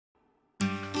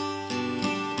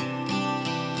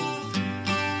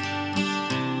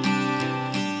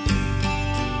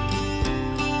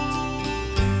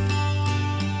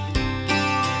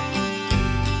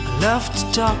Love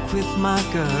to talk with my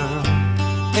girl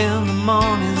in the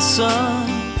morning sun.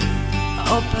 I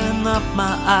open up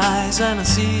my eyes and I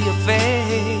see your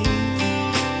face.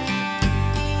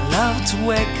 I love to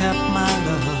wake up, my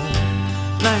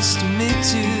love, nice to meet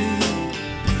you.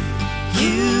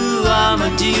 You are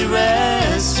my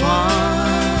dearest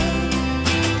one.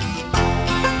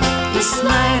 This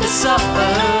night I saw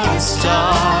a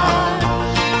star.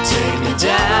 Take me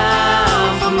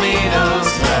down from meadows,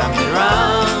 let me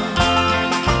run.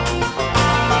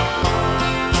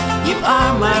 You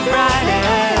are my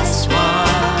brightest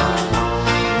one.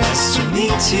 Nice to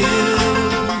meet you.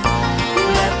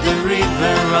 Let the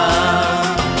river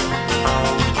run.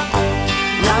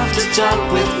 Love to talk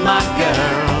with my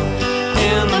girl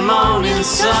in the morning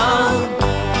sun.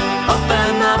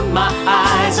 Open up my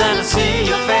eyes and I see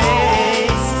your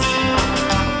face.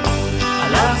 I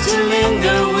love to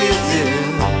linger with you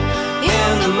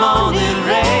in the morning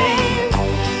rain.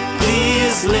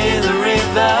 Please let the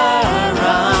river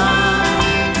run.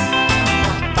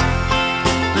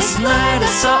 This night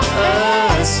I saw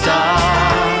a star.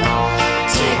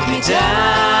 Take me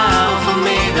down from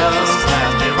meadows,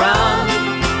 let me run.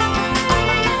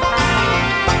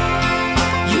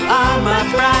 You are my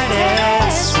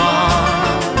brightest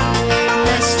one.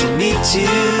 Nice to meet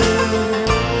you.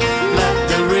 Let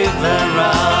the river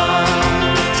run.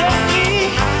 Take me,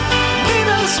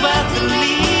 meadows where the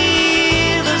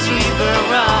leaves river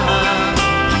run.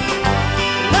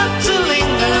 Love to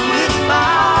linger with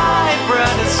my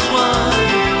brightest one.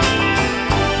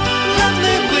 Love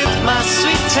me with my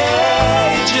sweet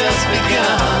tale just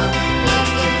begun. Let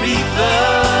the river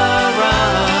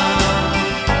run.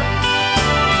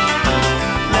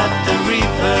 Let the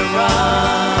river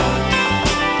run.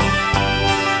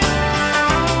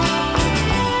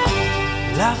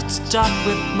 Love to talk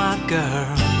with my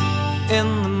girl in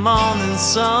the morning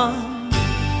sun.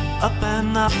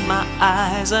 Open up my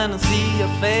eyes and I see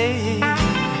your face.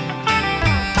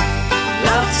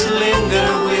 Love to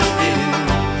linger with you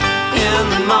in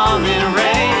the morning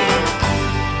rain.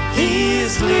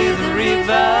 Please let the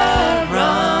river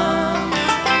run.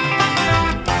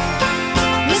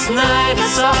 This night I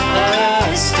saw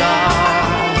a star.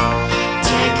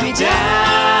 Take me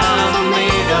down from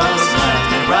meadows, let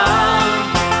me run.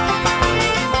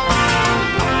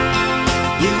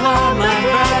 You are my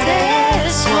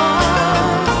brightest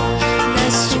one.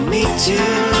 Nice to meet you.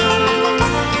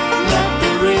 Let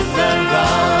the river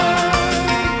run.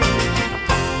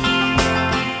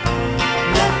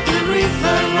 Let the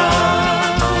river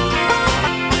run.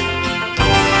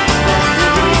 Let the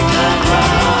river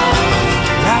run.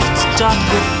 Love to talk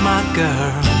with my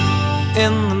girl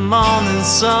in the morning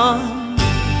sun.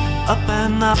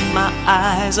 Open up my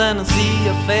eyes and I see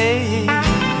your face.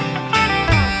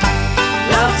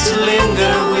 Love to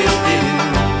linger with you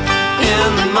in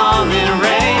the morning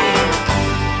rain.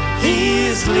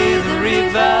 Please let the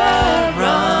river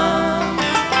run.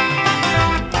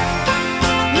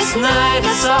 This night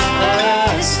I saw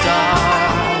a star.